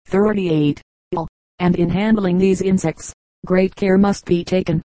38. And in handling these insects, great care must be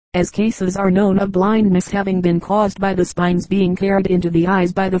taken, as cases are known of blindness having been caused by the spines being carried into the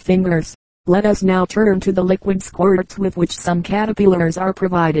eyes by the fingers. Let us now turn to the liquid squirts with which some caterpillars are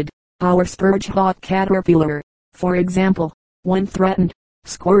provided. Our spurge-hawk caterpillar, for example, when threatened,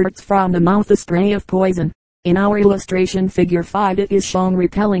 squirts from the mouth a spray of poison. In our illustration figure 5 it is shown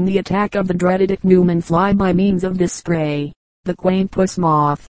repelling the attack of the dreaded ichneumon fly by means of this spray. The quaint puss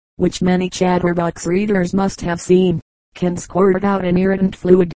moth, which many Chatterbox readers must have seen, can squirt out an irritant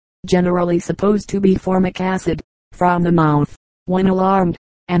fluid, generally supposed to be formic acid, from the mouth, when alarmed,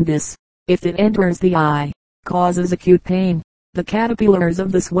 and this, if it enters the eye, causes acute pain. The caterpillars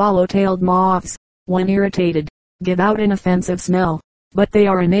of the swallow-tailed moths, when irritated, give out an offensive smell, but they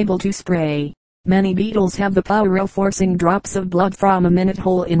are unable to spray. Many beetles have the power of forcing drops of blood from a minute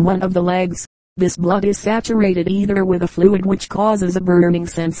hole in one of the legs. This blood is saturated either with a fluid which causes a burning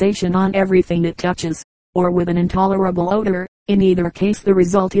sensation on everything it touches, or with an intolerable odor. In either case the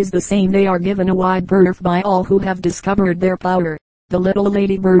result is the same. They are given a wide berth by all who have discovered their power. The little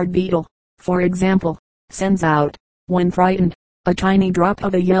ladybird beetle, for example, sends out, when frightened, a tiny drop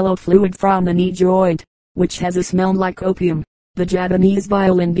of a yellow fluid from the knee joint, which has a smell like opium. The Japanese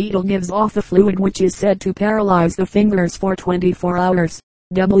violin beetle gives off a fluid which is said to paralyze the fingers for 24 hours.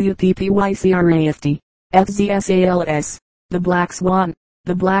 WPPYCRAFT. FZSALS. The black swan.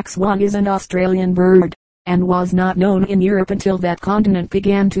 The black swan is an Australian bird, and was not known in Europe until that continent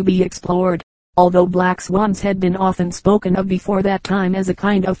began to be explored. Although black swans had been often spoken of before that time as a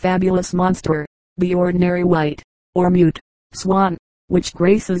kind of fabulous monster, the ordinary white, or mute, swan, which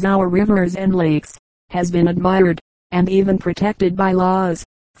graces our rivers and lakes, has been admired, and even protected by laws,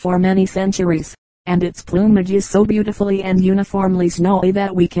 for many centuries, and its plumage is so beautifully and uniformly snowy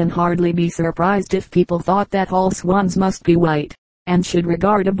that we can hardly be surprised if people thought that all swans must be white, and should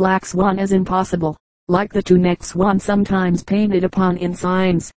regard a black swan as impossible, like the two-necked swan sometimes painted upon in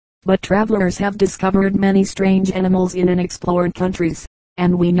signs. But travelers have discovered many strange animals in unexplored countries,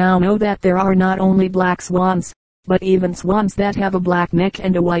 and we now know that there are not only black swans, but even swans that have a black neck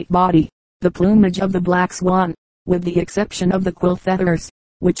and a white body. The plumage of the black swan, with the exception of the quill feathers,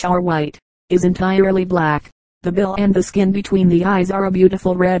 which are white, is entirely black. The bill and the skin between the eyes are a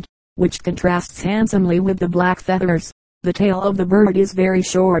beautiful red, which contrasts handsomely with the black feathers. The tail of the bird is very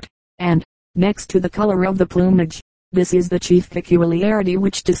short, and, next to the color of the plumage, this is the chief peculiarity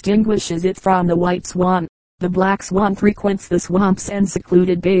which distinguishes it from the white swan. The black swan frequents the swamps and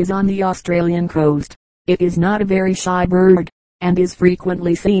secluded bays on the Australian coast. It is not a very shy bird, and is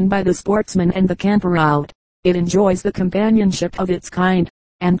frequently seen by the sportsman and the camper out. It enjoys the companionship of its kind,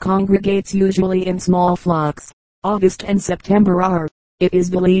 and congregates usually in small flocks. August and September are, it is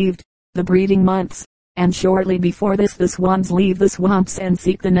believed, the breeding months, and shortly before this the swans leave the swamps and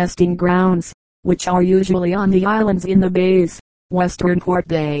seek the nesting grounds, which are usually on the islands in the bays. Western Port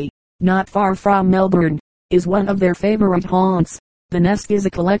Bay, not far from Melbourne, is one of their favorite haunts. The nest is a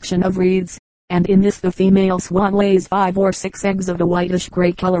collection of reeds, and in this the female swan lays 5 or 6 eggs of a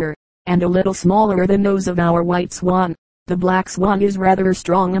whitish-gray color, and a little smaller than those of our white swan. The black swan is rather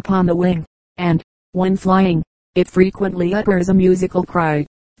strong upon the wing, and, when flying, it frequently utters a musical cry,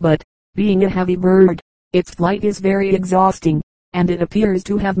 but, being a heavy bird, its flight is very exhausting, and it appears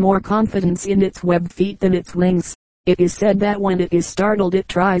to have more confidence in its webbed feet than its wings. It is said that when it is startled it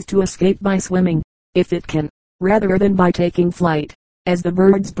tries to escape by swimming, if it can, rather than by taking flight. As the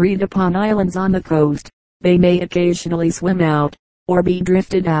birds breed upon islands on the coast, they may occasionally swim out, or be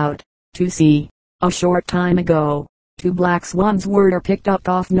drifted out, to sea. A short time ago, 2 black swans were picked up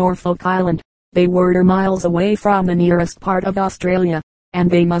off Norfolk Island. They were miles away from the nearest part of Australia,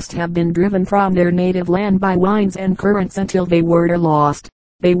 and they must have been driven from their native land by winds and currents until they were lost.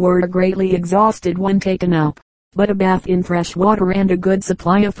 They were greatly exhausted when taken up, but a bath in fresh water and a good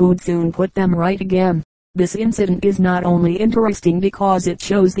supply of food soon put them right again. This incident is not only interesting because it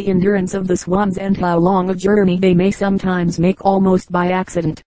shows the endurance of the swans and how long a journey they may sometimes make almost by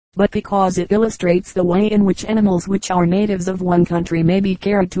accident, but because it illustrates the way in which animals which are natives of one country may be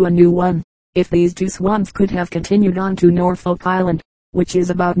carried to a new one. If these 2 swans could have continued on to Norfolk Island, which is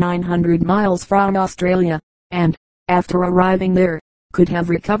about 900 miles from Australia, and, after arriving there, could have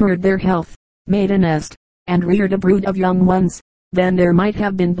recovered their health, made a nest, and reared a brood of young ones, then there might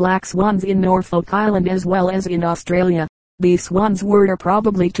have been black swans in Norfolk Island as well as in Australia. These swans were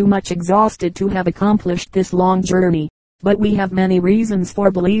probably too much exhausted to have accomplished this long journey, but we have many reasons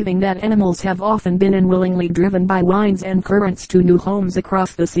for believing that animals have often been unwillingly driven by winds and currents to new homes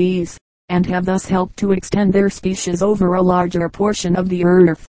across the seas, and have thus helped to extend their species over a larger portion of the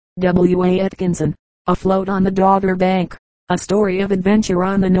earth. W. A. Atkinson. Afloat on the Dogger Bank. A Story of Adventure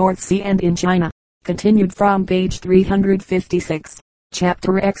on the North Sea and in China. Continued from page 356.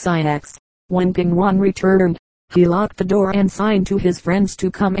 Chapter XIX. When Ping Wan returned, he locked the door and signed to his friends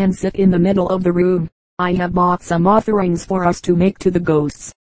to come and sit in the middle of the room. I have bought some offerings for us to make to the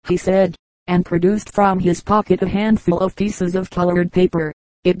ghosts, he said, and produced from his pocket a handful of pieces of colored paper.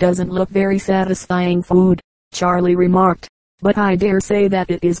 It doesn't look very satisfying food, Charlie remarked, but I dare say that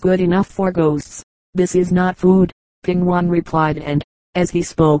it is good enough for ghosts. This is not food, Ping Wan replied, and, as he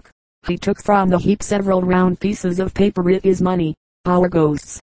spoke, he took from the heap several round pieces of paper. It is money. Our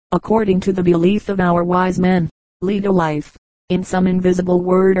ghosts, according to the belief of our wise men, lead a life in some invisible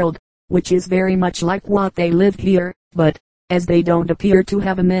world, which is very much like what they live here, but, as they don't appear to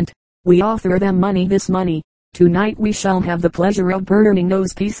have a mint, we offer them money. This money, tonight we shall have the pleasure of burning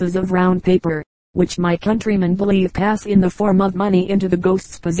those pieces of round paper, which my countrymen believe pass in the form of money into the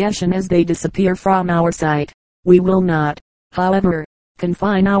ghost's possession as they disappear from our sight. We will not, however,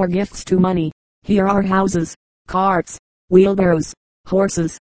 confine our gifts to money. Here are houses, carts, wheelbarrows,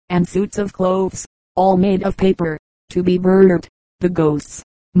 horses, and suits of clothes, all made of paper, to be burned. The ghosts,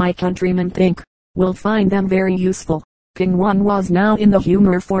 my countrymen think, will find them very useful. Ping Wan was now in the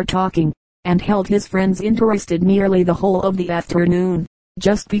humor for talking, and held his friends interested nearly the whole of the afternoon.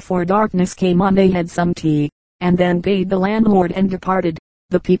 Just before darkness came on they had some tea, and then paid the landlord and departed.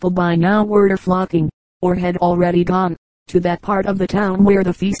 The people by now were flocking, or had already gone, to that part of the town where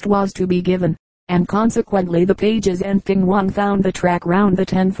the feast was to be given, and consequently the pages and Ping Wan found the track round the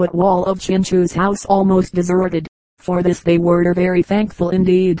 10-foot wall of Chin Chu's house almost deserted. For this they were very thankful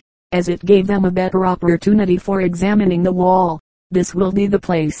indeed, as it gave them a better opportunity for examining the wall. This will be the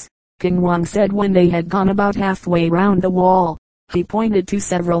place, Ping Wan said when they had gone about halfway round the wall. He pointed to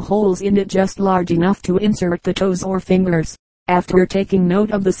several holes in it just large enough to insert the toes or fingers. After taking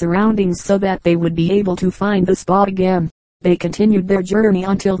note of the surroundings so that they would be able to find the spot again, they continued their journey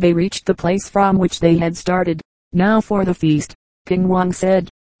until they reached the place from which they had started. Now for the feast, Ping Wan said,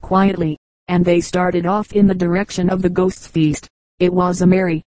 quietly, and they started off in the direction of the ghosts' feast. It was a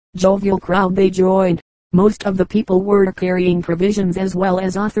merry, jovial crowd they joined. Most of the people were carrying provisions as well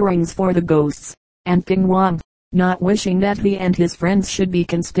as offerings for the ghosts, and Ping Wan, not wishing that he and his friends should be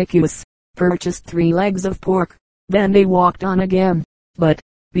conspicuous, purchased 3 legs of pork. Then they walked on again, but,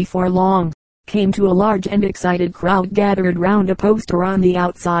 before long, came to a large and excited crowd gathered round a poster on the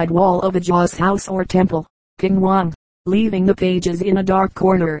outside wall of a Jaw's house or temple. Ping Wan, leaving the pages in a dark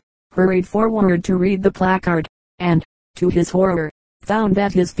corner, hurried forward to read the placard, and, to his horror, found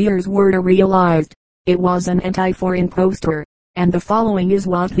that his fears were realized. It was an anti-foreign poster, and the following is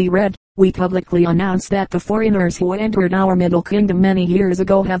what he read. We publicly announce that the foreigners who entered our Middle Kingdom many years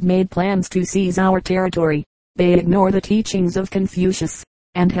ago have made plans to seize our territory. They ignore the teachings of Confucius,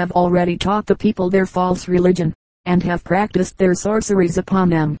 and have already taught the people their false religion, and have practiced their sorceries upon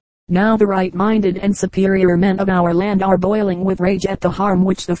them. Now the right-minded and superior men of our land are boiling with rage at the harm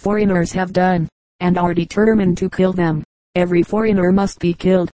which the foreigners have done, and are determined to kill them. Every foreigner must be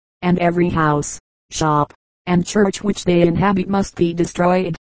killed, and every house, shop, and church which they inhabit must be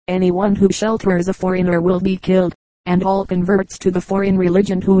destroyed. Anyone who shelters a foreigner will be killed, and all converts to the foreign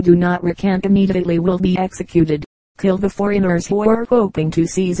religion who do not recant immediately will be executed. Kill the foreigners who are hoping to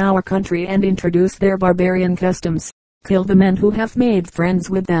seize our country and introduce their barbarian customs. Kill the men who have made friends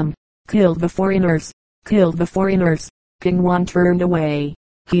with them. Kill the foreigners. Kill the foreigners. Ping Wan turned away.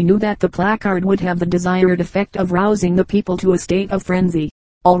 He knew that the placard would have the desired effect of rousing the people to a state of frenzy.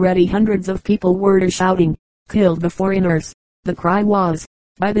 Already hundreds of people were shouting, "Kill the foreigners." The cry was,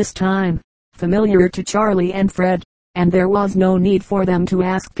 by this time, familiar to Charlie and Fred, and there was no need for them to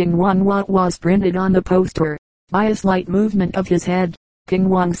ask Ping Wan what was printed on the poster. By a slight movement of his head, Ping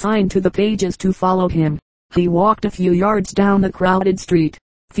Wan signed to the pages to follow him. He walked a few yards down the crowded street,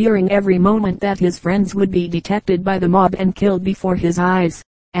 fearing every moment that his friends would be detected by the mob and killed before his eyes,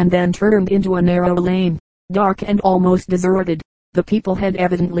 and then turned into a narrow lane, dark and almost deserted. The people had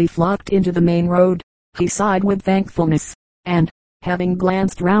evidently flocked into the main road. He sighed with thankfulness, and, having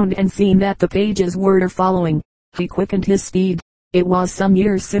glanced round and seen that the pages were following, he quickened his speed. It was some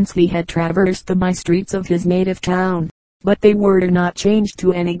years since he had traversed the by streets of his native town, but they were not changed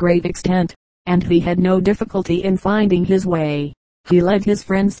to any great extent, and he had no difficulty in finding his way. He led his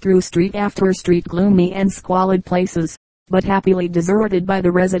friends through street after street, gloomy and squalid places, but happily deserted by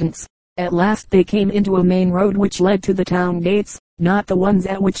the residents. At last they came into a main road which led to the town gates, not the ones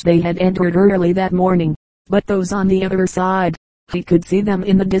at which they had entered early that morning, but those on the other side. He could see them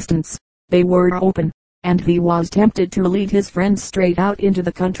in the distance. They were open, and he was tempted to lead his friends straight out into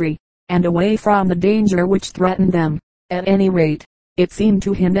the country, and away from the danger which threatened them. At any rate, It seemed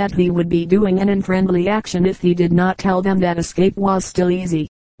to him that he would be doing an unfriendly action if he did not tell them that escape was still easy.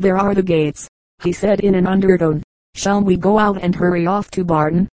 "There are the gates," he said in an undertone. "Shall we go out and hurry off to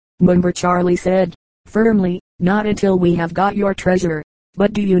Barton?" Mumber Charlie said, firmly. "Not until we have got your treasure.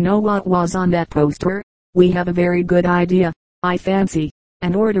 But do you know what was on that poster?" "We have a very good idea, I fancy.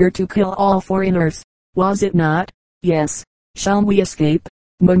 An order to kill all foreigners, was it not?" "Yes." "Shall we escape?"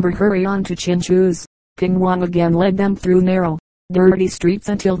 Mumber hurried on to Chinchu's. King Wang again led them through narrow, dirty streets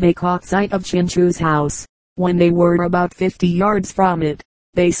until they caught sight of Chinchu's house. When they were about 50 yards from it,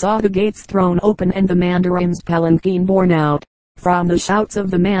 they saw the gates thrown open and the mandarin's palanquin borne out. From the shouts of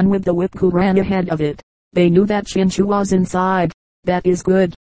the man with the whip who ran ahead of it, they knew that Chinchu was inside. "That is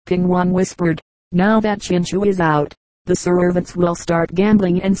good," King Wang whispered. "Now that Chinchu is out, the servants will start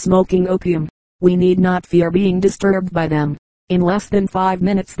gambling and smoking opium. We need not fear being disturbed by them." In less than 5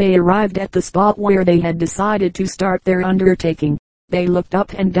 minutes they arrived at the spot where they had decided to start their undertaking. They looked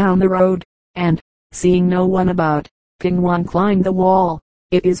up and down the road, and, seeing no one about, King Wang climbed the wall.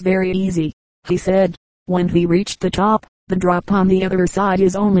 "It is very easy," he said. When he reached the top, the drop on the other side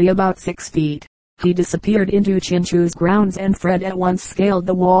is only about 6 feet. He disappeared into Chinchu's grounds and Fred at once scaled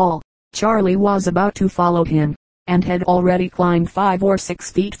the wall. Charlie was about to follow him, and had already climbed 5 or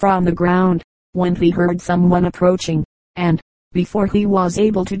 6 feet from the ground, when he heard someone approaching, and, before he was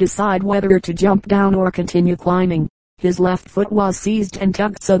able to decide whether to jump down or continue climbing, his left foot was seized and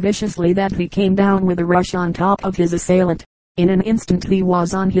tugged so viciously that he came down with a rush on top of his assailant. In an instant he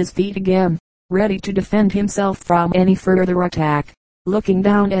was on his feet again, ready to defend himself from any further attack. Looking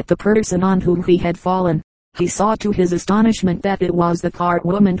down at the person on whom he had fallen, he saw to his astonishment that it was the cart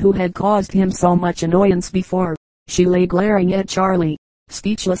woman who had caused him so much annoyance before. She lay glaring at Charlie,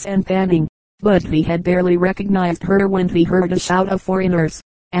 speechless and panting. But he had barely recognized her when he heard a shout of foreigners,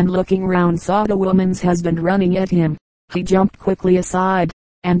 and looking round saw the woman's husband running at him. He jumped quickly aside,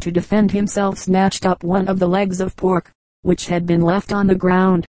 and to defend himself snatched up one of the legs of pork, which had been left on the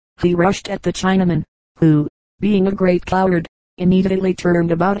ground. He rushed at the Chinaman, who, being a great coward, immediately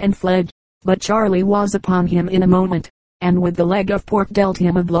turned about and fled. But Charlie was upon him in a moment, and with the leg of pork dealt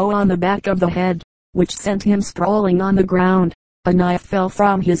him a blow on the back of the head, which sent him sprawling on the ground. A knife fell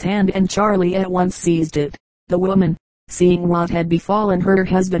from his hand and Charlie at once seized it. The woman, seeing what had befallen her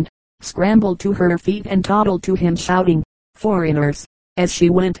husband, scrambled to her feet and toddled to him shouting, "Foreigners!" As she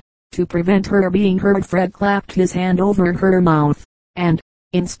went, to prevent her being heard, Fred clapped his hand over her mouth, and,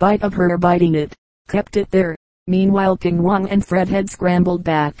 in spite of her biting it, kept it there. Meanwhile King Wang and Fred had scrambled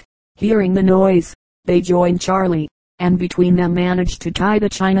back. Hearing the noise, they joined Charlie, and between them managed to tie the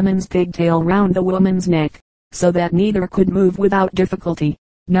Chinaman's pigtail round the woman's neck, so that neither could move without difficulty.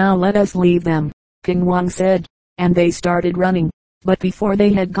 "Now let us leave them," King Wang said, and they started running. But before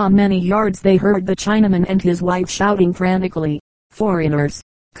they had gone many yards they heard the Chinaman and his wife shouting frantically, "Foreigners!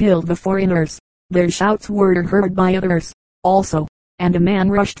 Kill the foreigners!" Their shouts were heard by others, also, and a man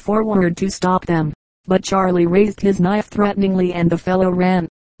rushed forward to stop them. But Charlie raised his knife threateningly and the fellow ran.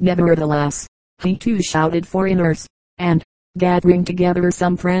 Nevertheless, he too shouted "Foreigners!" and, gathering together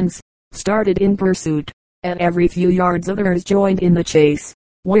some friends, started in pursuit. At every few yards others joined in the chase.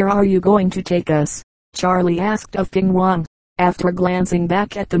 "Where are you going to take us?" Charlie asked of King Wang, after glancing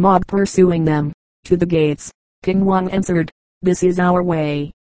back at the mob pursuing them. "To the gates," King Wang answered. "This is our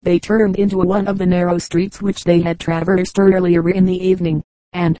way." They turned into one of the narrow streets which they had traversed earlier in the evening,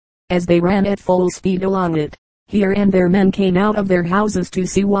 and, as they ran at full speed along it, here and there men came out of their houses to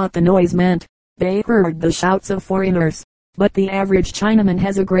see what the noise meant. They heard the shouts of foreigners, but the average Chinaman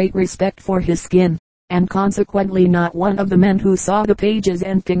has a great respect for his skin, and consequently not one of the men who saw the pages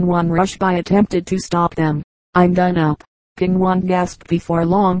and King Wang rush by attempted to stop them. "I'm done up," King Wang gasped before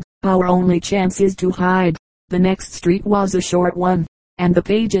long. "Our only chance is to hide." The next street was a short one, and the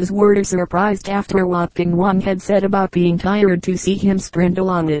pages were surprised after what King Wang had said about being tired to see him sprint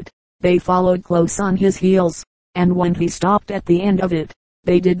along it. They followed close on his heels, and when he stopped at the end of it,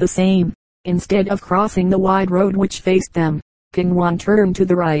 they did the same. Instead of crossing the wide road which faced them, King Wang turned to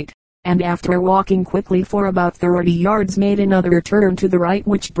the right, and after walking quickly for about 30 yards made another turn to the right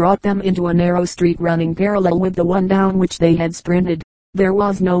which brought them into a narrow street running parallel with the one down which they had sprinted. There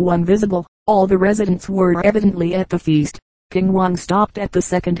was no one visible. All the residents were evidently at the feast. King Wang stopped at the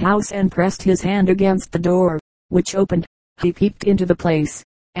second house and pressed his hand against the door, which opened. He peeped into the place,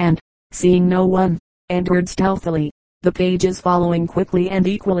 and, seeing no one, entered stealthily, the pages following quickly and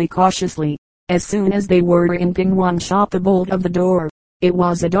equally cautiously. As soon as they were in, King Wang shot the bolt of the door. It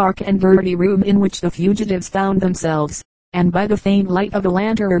was a dark and dirty room in which the fugitives found themselves, and by the faint light of the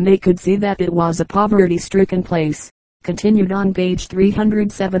lantern they could see that it was a poverty-stricken place. Continued on page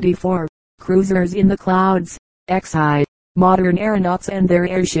 374. Cruisers in the clouds. Exide. Modern aeronauts and their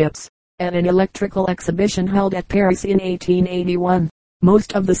airships. At an electrical exhibition held at Paris in 1881,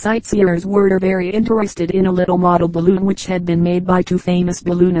 most of the sightseers were very interested in a little model balloon which had been made by two famous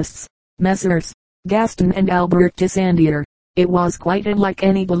balloonists, Messrs. Gaston and Albert Tissandier. It was quite unlike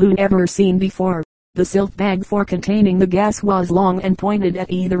any balloon ever seen before. The silk bag for containing the gas was long and pointed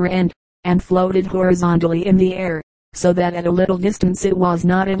at either end, and floated horizontally in the air, so that at a little distance it was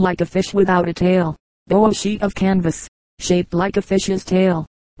not unlike a fish without a tail, though a sheet of canvas, shaped like a fish's tail,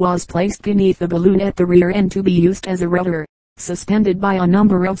 was placed beneath the balloon at the rear end to be used as a rudder, suspended by a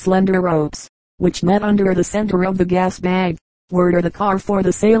number of slender ropes, which met under the center of the gas bag, were the car for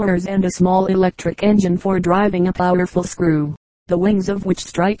the sailors and a small electric engine for driving a powerful screw, the wings of which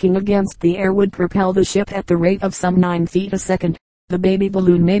striking against the air would propel the ship at the rate of some 9 feet a second. The baby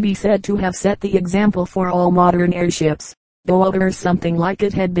balloon may be said to have set the example for all modern airships, though others something like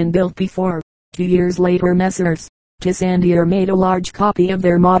it had been built before. 2 years later Messrs. Tissandier made a large copy of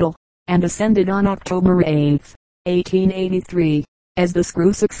their model, and ascended on October 8, 1883. As the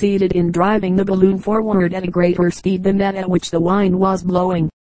screw succeeded in driving the balloon forward at a greater speed than that at which the wind was blowing,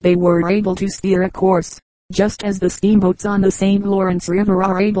 they were able to steer a course, just as the steamboats on the St. Lawrence River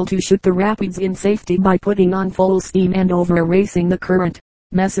are able to shoot the rapids in safety by putting on full steam and over erasing the current.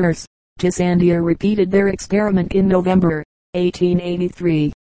 Messrs. Tissandier repeated their experiment in November,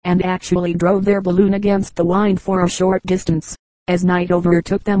 1883, and actually drove their balloon against the wind for a short distance. As night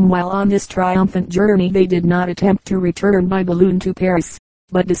overtook them while on this triumphant journey they did not attempt to return by balloon to Paris,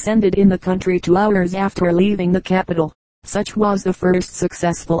 but descended in the country 2 hours after leaving the capital. Such was the first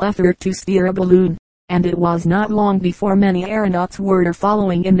successful effort to steer a balloon, and it was not long before many aeronauts were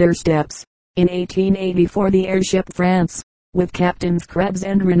following in their steps. In 1884 the airship France, with Captains Krebs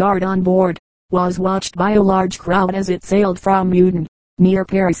and Renard on board, was watched by a large crowd as it sailed from Meudon, near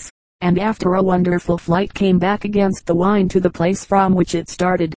Paris, and after a wonderful flight came back against the wind to the place from which it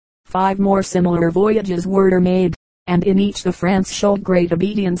started. 5 more similar voyages were made, and in each the France showed great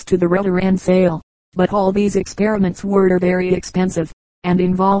obedience to the rudder and sail. But all these experiments were very expensive, and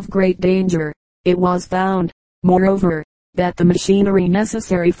involved great danger. It was found, moreover, that the machinery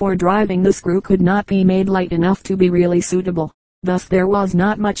necessary for driving the screw could not be made light enough to be really suitable. Thus there was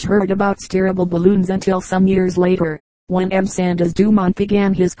not much heard about steerable balloons until some years later, when M. Santos Dumont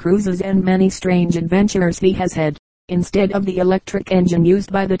began his cruises, and many strange adventures he has had. Instead of the electric engine used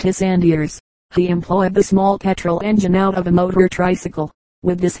by the Tissandiers, he employed the small petrol engine out of a motor tricycle.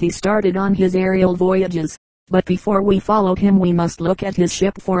 With this he started on his aerial voyages. But before we follow him we must look at his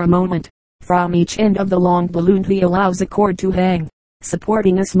ship for a moment. From each end of the long balloon he allows a cord to hang,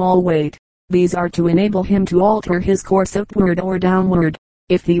 supporting a small weight. These are to enable him to alter his course upward or downward.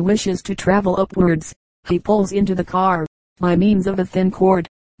 If he wishes to travel upwards, he pulls into the car, by means of a thin cord,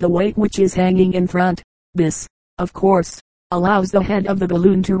 the weight which is hanging in front. This, of course, allows the head of the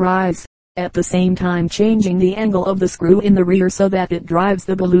balloon to rise, at the same time changing the angle of the screw in the rear so that it drives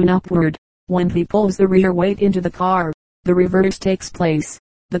the balloon upward. When he pulls the rear weight into the car, the reverse takes place.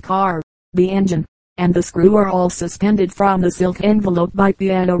 The car, the engine, and the screw are all suspended from the silk envelope by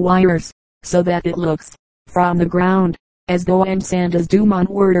piano wires, so that it looks, from the ground, as though M. Santos Dumont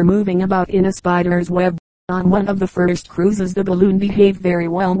were moving about in a spider's web. On one of the first cruises the balloon behaved very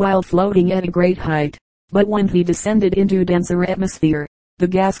well while floating at a great height, but when he descended into denser atmosphere, the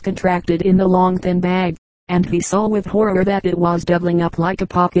gas contracted in the long thin bag, and he saw with horror that it was doubling up like a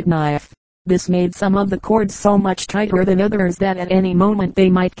pocket knife. This made some of the cords so much tighter than others that at any moment they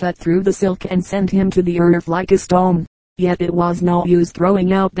might cut through the silk and send him to the earth like a stone. Yet it was no use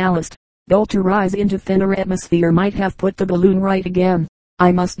throwing out ballast, though to rise into thinner atmosphere might have put the balloon right again.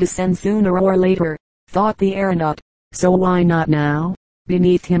 I must descend sooner or later, thought the aeronaut, so why not now?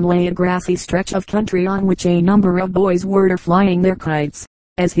 Beneath him lay a grassy stretch of country on which a number of boys were flying their kites.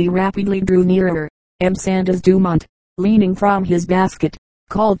 As he rapidly drew nearer, M. Santos Dumont, leaning from his basket,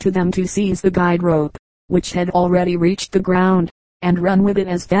 called to them to seize the guide rope, which had already reached the ground, and run with it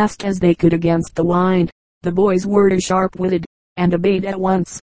as fast as they could against the wind. The boys were sharp-witted, and obeyed at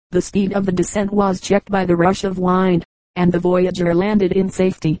once. The speed of the descent was checked by the rush of wind, and the voyager landed in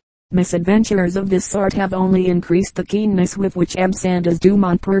safety. Misadventures of this sort have only increased the keenness with which M. Santos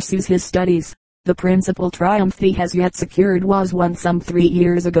Dumont pursues his studies. The principal triumph he has yet secured was won some 3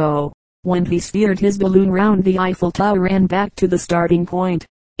 years ago, when he steered his balloon round the Eiffel Tower and back to the starting point.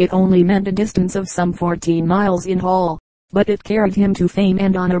 It only meant a distance of some 14 miles in all, but it carried him to fame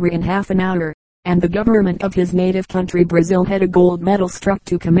and honor in half an hour, and the government of his native country Brazil had a gold medal struck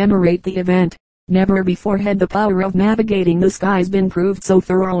to commemorate the event. Never before had the power of navigating the skies been proved so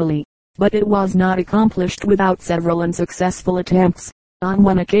thoroughly, but it was not accomplished without several unsuccessful attempts. On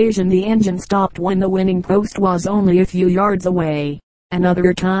one occasion the engine stopped when the winning post was only a few yards away.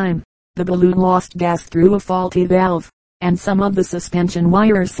 Another time, the balloon lost gas through a faulty valve, and some of the suspension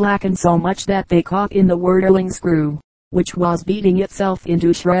wires slackened so much that they caught in the whirling screw, which was beating itself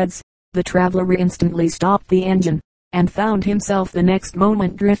into shreds. The traveler instantly stopped the engine, and found himself the next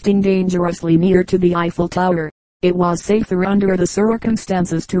moment drifting dangerously near to the Eiffel Tower. It was safer under the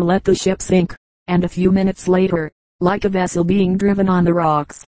circumstances to let the ship sink, and a few minutes later, like a vessel being driven on the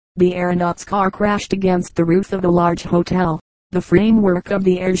rocks, the aeronaut's car crashed against the roof of a large hotel, the framework of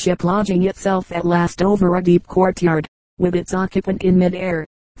the airship lodging itself at last over a deep courtyard, with its occupant in mid-air.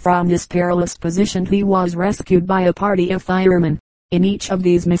 From this perilous position he was rescued by a party of firemen. In each of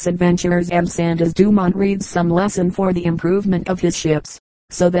these misadventures M. Sandys Dumont reads some lesson for the improvement of his ships,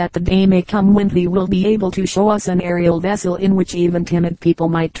 so that the day may come when he will be able to show us an aerial vessel in which even timid people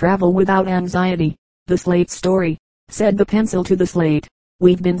might travel without anxiety. The slate story, said the pencil to the slate.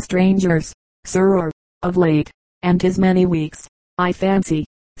 We've been strangers, sir, of late, and 'tis many weeks, I fancy,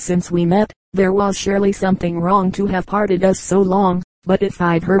 since we met. There was surely something wrong to have parted us so long, but if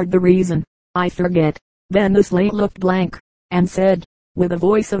I'd heard the reason, I forget. Then the slate looked blank, and said, with a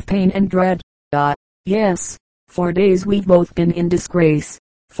voice of pain and dread, yes, for days we've both been in disgrace,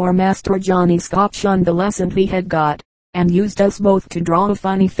 for Master Johnny Scott shunned the lesson he had got, and used us both to draw a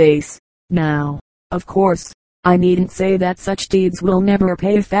funny face. Now, of course, I needn't say that such deeds will never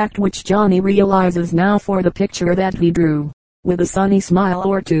pay, a fact which Johnny realizes now, for the picture that he drew, with a sunny smile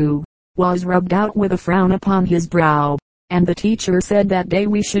or two, was rubbed out with a frown upon his brow, and the teacher said that day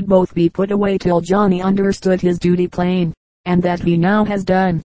we should both be put away till Johnny understood his duty plain, and that he now has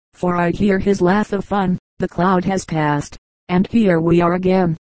done, for I hear his laugh of fun. The cloud has passed, and here we are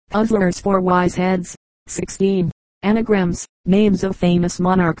again, puzzlers for wise heads. 16. Anagrams, names of famous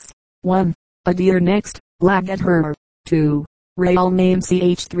monarchs. 1. A deer next, lag at her. 2. Rail name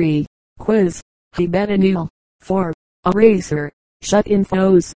ch3. Quiz, he bet an eel. 4. A racer, shut in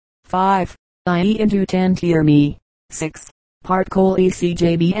foes. 5. IE into 10 tier me. 6. Part call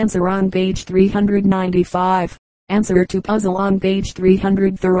ECJB answer on page 395. Answer to puzzle on page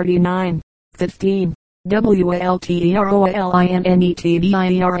 339. 15.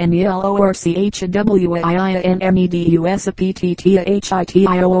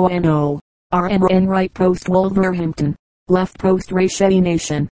 WALTEROLINETBIERNELORCHWINMEDUSAPTTHITIONO. RN right post Wolverhampton. Left post Rayshea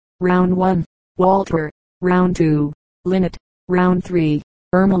Nation. Round 1. Walter. Round 2. Linnet. Round 3.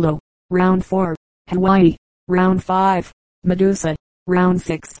 Ermelo. Round 4. Hawaii. Round 5. Medusa. Round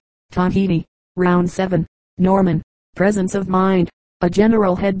 6. Tahiti. Round 7. Norman. Presence of mind. A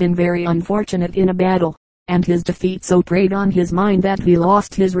general had been very unfortunate in a battle, and his defeat so preyed on his mind that he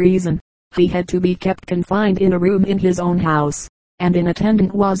lost his reason. He had to be kept confined in a room in his own house, and an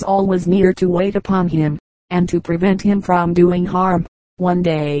attendant was always near to wait upon him, and to prevent him from doing harm. One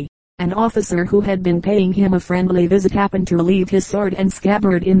day, an officer who had been paying him a friendly visit happened to leave his sword and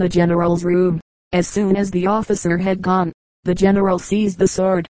scabbard in the general's room. As soon as the officer had gone, the general seized the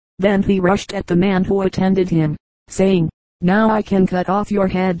sword. Then he rushed at the man who attended him, saying, "Now I can cut off your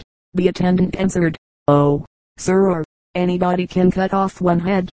head." The attendant answered, "Oh, sir, anybody can cut off one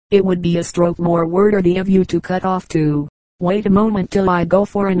head. It would be a stroke more worthy of you to cut off two. Wait a moment till I go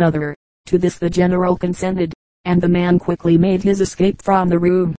for another." To this the general consented, and the man quickly made his escape from the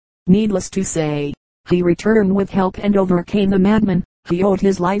room. Needless to say, he returned with help and overcame the madman. He owed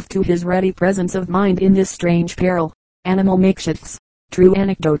his life to his ready presence of mind in this strange peril. Animal makeshifts, true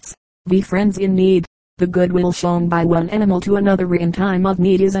anecdotes. Be friends in need. The goodwill shown by one animal to another in time of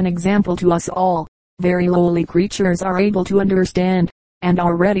need is an example to us all. Very lowly creatures are able to understand, and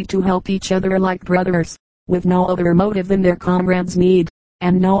are ready to help each other like brothers, with no other motive than their comrade's need,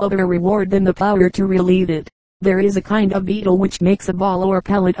 and no other reward than the power to relieve it. There is a kind of beetle which makes a ball or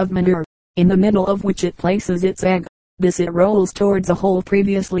pellet of manure, in the middle of which it places its egg. This it rolls towards a hole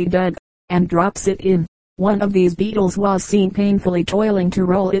previously dug, and drops it in. One of these beetles was seen painfully toiling to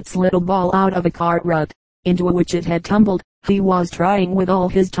roll its little ball out of a cart rut, into which it had tumbled. He was trying with all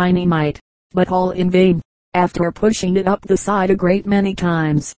his tiny might, but all in vain. After pushing it up the side a great many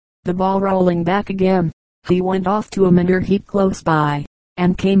times, the ball rolling back again, he went off to a manure heap close by,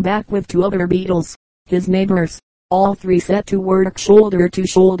 and came back with two other beetles, his neighbors. All three set to work shoulder to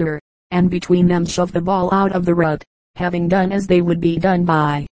shoulder, and between them shoved the ball out of the rut. Having done as they would be done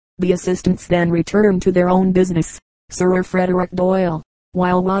by, the assistants then returned to their own business. Sir Frederick Doyle,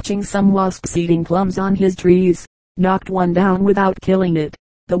 while watching some wasps eating plums on his trees, knocked one down without killing it.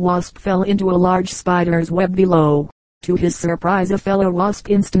 The wasp fell into a large spider's web below. To his surprise a fellow wasp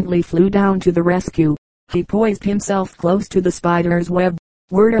instantly flew down to the rescue. He poised himself close to the spider's web,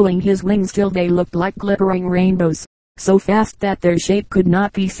 whirling his wings till they looked like glittering rainbows. so fast that their shape could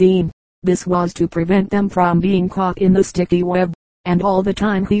not be seen. This was to prevent them from being caught in the sticky web, and all the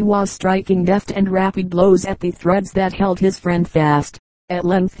time he was striking deft and rapid blows at the threads that held his friend fast. At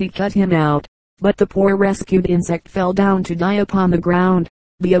length he cut him out, but the poor rescued insect fell down to die upon the ground.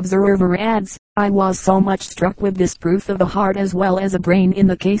 The observer adds, I was so much struck with this proof of a heart as well as a brain in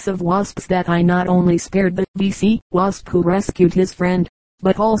the case of wasps that I not only spared the V.C. wasp who rescued his friend,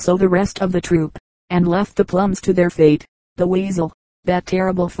 but also the rest of the troop, and left the plums to their fate. The weasel, that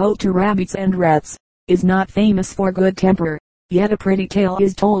terrible foe to rabbits and rats, is not famous for good temper, yet a pretty tale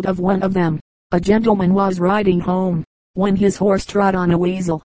is told of one of them. A gentleman was riding home, when his horse trod on a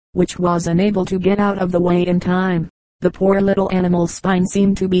weasel, which was unable to get out of the way in time. The poor little animal's spine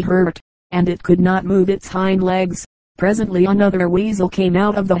seemed to be hurt, and it could not move its hind legs. Presently another weasel came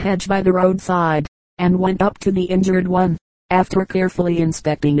out of the hedge by the roadside, and went up to the injured one. After carefully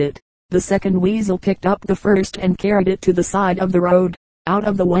inspecting it, the second weasel picked up the first and carried it to the side of the road, out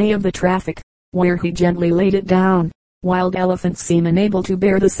of the way of the traffic, where he gently laid it down. Wild elephants seem unable to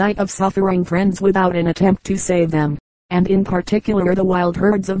bear the sight of suffering friends without an attempt to save them, and in particular the wild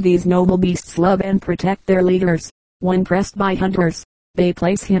herds of these noble beasts love and protect their leaders. When pressed by hunters, they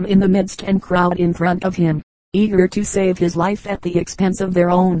place him in the midst and crowd in front of him, eager to save his life at the expense of their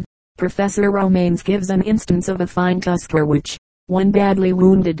own. Professor Romanes gives an instance of a fine tusker which, when badly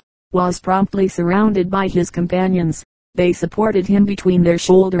wounded, was promptly surrounded by his companions. They supported him between their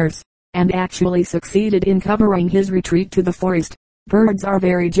shoulders, and actually succeeded in covering his retreat to the forest. Birds are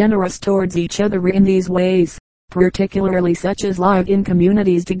very generous towards each other in these ways, particularly such as live in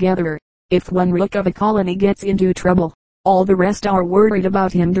communities together. If one rook of a colony gets into trouble, all the rest are worried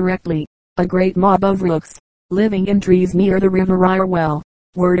about him directly. A great mob of rooks, living in trees near the river Irwell,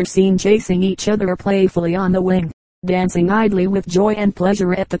 were seen chasing each other playfully on the wing, dancing idly with joy and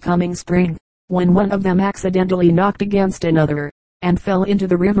pleasure at the coming spring, when one of them accidentally knocked against another, and fell into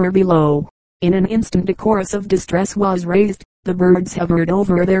the river below. In an instant a chorus of distress was raised. The birds hovered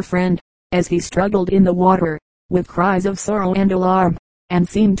over their friend, as he struggled in the water, with cries of sorrow and alarm, and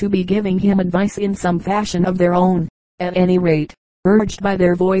seemed to be giving him advice in some fashion of their own. At any rate, urged by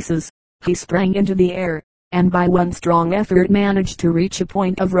their voices, he sprang into the air, and by one strong effort managed to reach a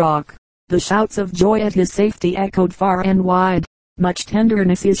point of rock. The shouts of joy at his safety echoed far and wide. Much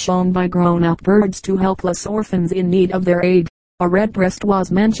tenderness is shown by grown-up birds to helpless orphans in need of their aid. A redbreast was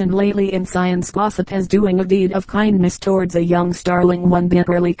mentioned lately in science gossip as doing a deed of kindness towards a young starling one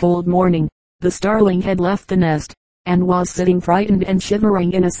bitterly cold morning. The starling had left the nest, and was sitting frightened and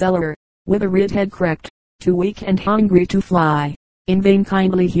shivering in a cellar, whither it had crept, too weak and hungry to fly. In vain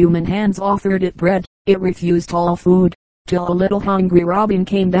kindly human hands offered it bread. It refused all food, till a little hungry robin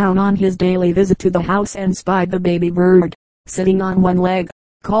came down on his daily visit to the house and spied the baby bird, sitting on one leg,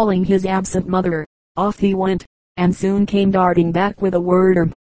 calling his absent mother. Off he went, and soon came darting back with a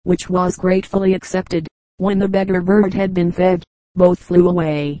worm, which was gratefully accepted. When the beggar bird had been fed, both flew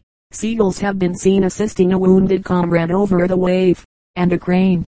away. Seagulls have been seen assisting a wounded comrade over the wave, and a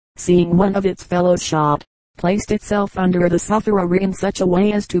crane, seeing one of its fellows shot, placed itself under the sufferer in such a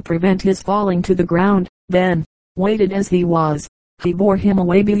way as to prevent his falling to the ground. Then, weighted as he was, he bore him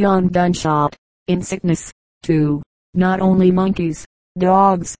away beyond gunshot. In sickness, too, not only monkeys,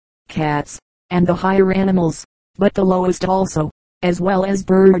 dogs, cats, and the higher animals, but the lowest also, as well as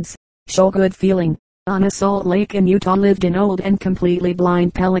birds, show good feeling. On a salt lake in Utah lived an old and completely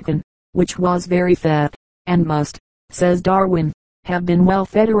blind pelican, which was very fat, and must, says Darwin, have been well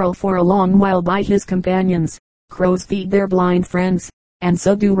fed for a long while by his companions. Crows feed their blind friends, and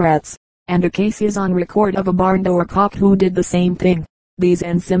so do rats, and a case is on record of a barn-door cock who did the same thing. These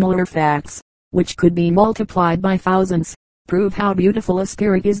and similar facts, which could be multiplied by thousands, prove how beautiful a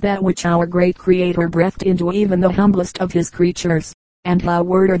spirit is that which our great Creator breathed into even the humblest of his creatures, and how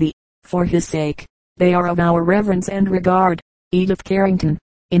worthy, for his sake, they are of our reverence and regard. Edith Carrington.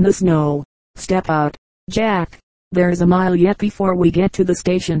 In the snow. Step out, Jack. There's a mile yet before we get to the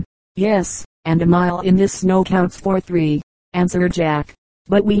station. Yes, and a mile in this snow counts for 3, answered Jack.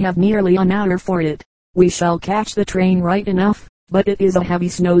 But we have nearly an hour for it. We shall catch the train right enough, but it is a heavy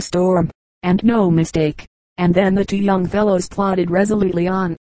snowstorm, and no mistake. And then the two young fellows plodded resolutely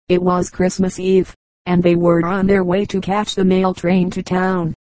on. It was Christmas Eve, and they were on their way to catch the mail train to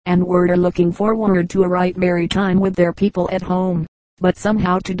town, and were looking forward to a right merry time with their people at home. But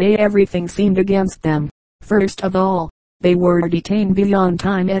somehow today everything seemed against them. First of all, they were detained beyond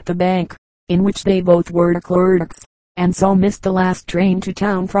time at the bank, in which they both were clerks, and so missed the last train to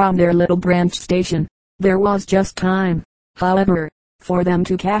town from their little branch station. There was just time, however, for them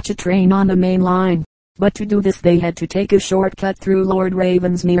to catch a train on the main line, but to do this they had to take a short cut through Lord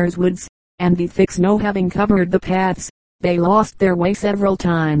Ravensmere's woods, and the thick snow having covered the paths, they lost their way several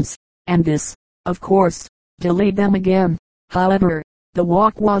times, and this, of course, delayed them again. However, the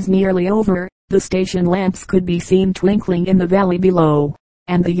walk was nearly over, the station lamps could be seen twinkling in the valley below,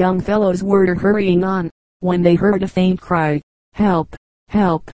 and the young fellows were hurrying on, when they heard a faint cry, "Help!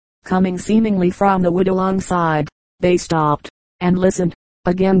 Help!" coming seemingly from the wood alongside. They stopped, and listened.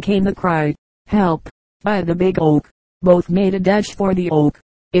 Again came the cry, "Help!" by the big oak. Both made a dash for the oak.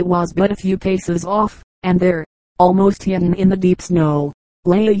 It was but a few paces off, and there, almost hidden in the deep snow,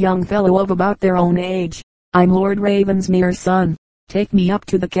 lay a young fellow of about their own age. "I'm Lord Ravensmere's son. Take me up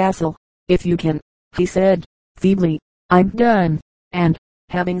to the castle, if you can," he said, feebly. "I'm done." And,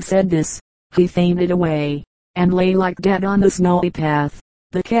 having said this, he fainted away, and lay like dead on the snowy path.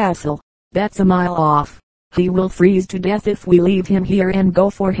 "The castle, that's a mile off. He will freeze to death if we leave him here and go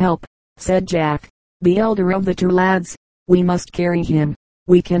for help," said Jack, the elder of the two lads. "We must carry him."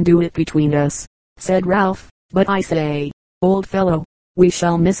 "We can do it between us," said Ralph. "But I say, old fellow, we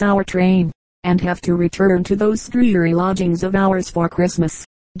shall miss our train, and have to return to those dreary lodgings of ours for Christmas."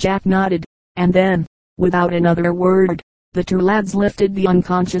 Jack nodded, and then, without another word, the two lads lifted the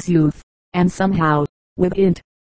unconscious youth, and somehow, with it,